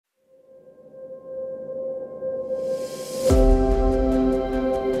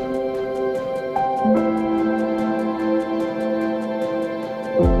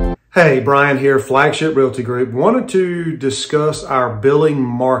Hey, Brian here, Flagship Realty Group. Wanted to discuss our billing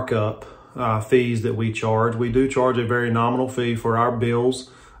markup fees that we charge. We do charge a very nominal fee for our bills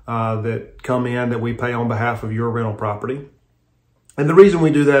that come in that we pay on behalf of your rental property. And the reason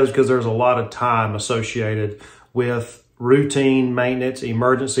we do that is because there's a lot of time associated with routine maintenance,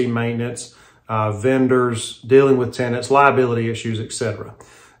 emergency maintenance, vendors, dealing with tenants, liability issues, etc.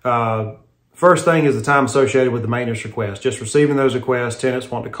 First thing is the time associated with the maintenance request. Just receiving those requests, tenants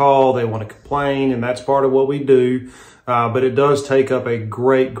want to call, they want to complain, and that's part of what we do. But it does take up a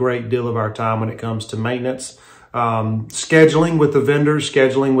great deal of our time when it comes to maintenance. Scheduling with the vendors,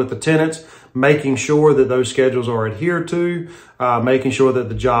 scheduling with the tenants, making sure that those schedules are adhered to, making sure that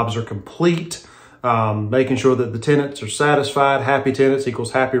the jobs are complete, making sure that the tenants are satisfied. Happy tenants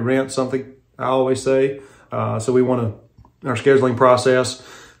equals happy rent, something I always say. So we want to, our scheduling process,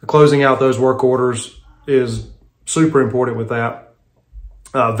 closing out those work orders is super important with that.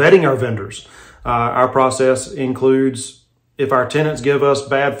 Vetting our vendors. Our process includes, if our tenants give us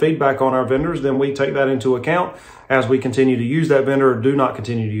bad feedback on our vendors, then we take that into account as we continue to use that vendor or do not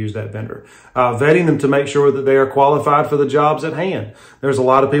continue to use that vendor. Vetting them to make sure that they are qualified for the jobs at hand. There's a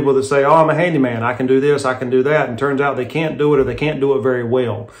lot of people that say, oh, I'm a handyman, I can do this, I can do that, and turns out they can't do it or they can't do it very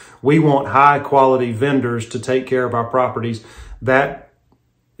well. We want high quality vendors to take care of our properties. That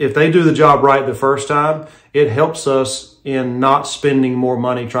if they do the job right the first time, it helps us in not spending more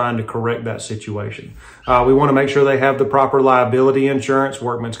money trying to correct that situation. We want to make sure they have the proper liability insurance,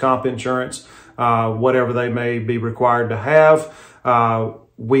 workman's comp insurance, whatever they may be required to have.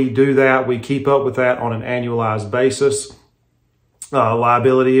 We do that. We keep up with that on an annualized basis.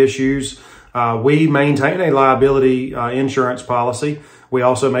 Liability issues. We maintain a liability insurance policy. We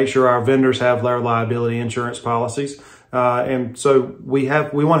also make sure our vendors have their liability insurance policies. And so we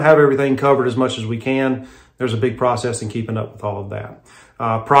want to have everything covered as much as we can. There's a big process in keeping up with all of that.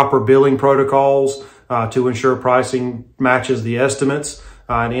 Proper billing protocols to ensure pricing matches the estimates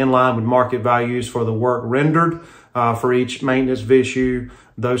and in line with market values for the work rendered for each maintenance issue.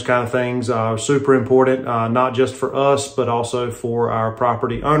 Those kind of things are super important, not just for us, but also for our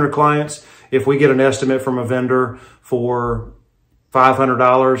property owner clients. If we get an estimate from a vendor for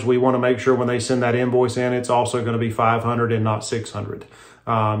 $500, we want to make sure when they send that invoice in, it's also going to be $500 and not $600.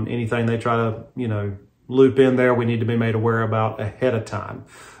 Anything they try to, loop in there, we need to be made aware about ahead of time.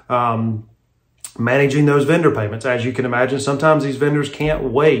 Managing those vendor payments. As you can imagine, sometimes these vendors can't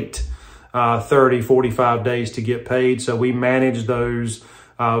wait 30, 45 days to get paid. So we manage those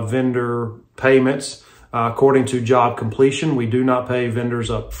vendor payments according to job completion. We do not pay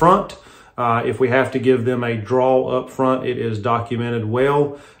vendors up front. If we have to give them a draw up front, it is documented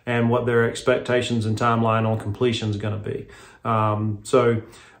well and what their expectations and timeline on completion is going to be. So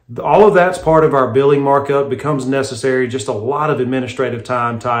all of that's part of our billing markup. Becomes necessary. Just a lot of administrative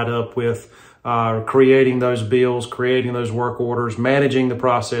time tied up with creating those bills, creating those work orders, managing the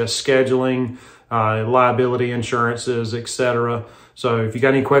process, scheduling, liability insurances, etc. So if you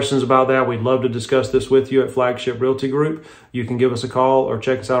got any questions about that, we'd love to discuss this with you at Flagship Realty Group. You can give us a call or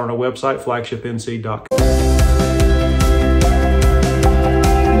check us out on our website, flagshipnc.com.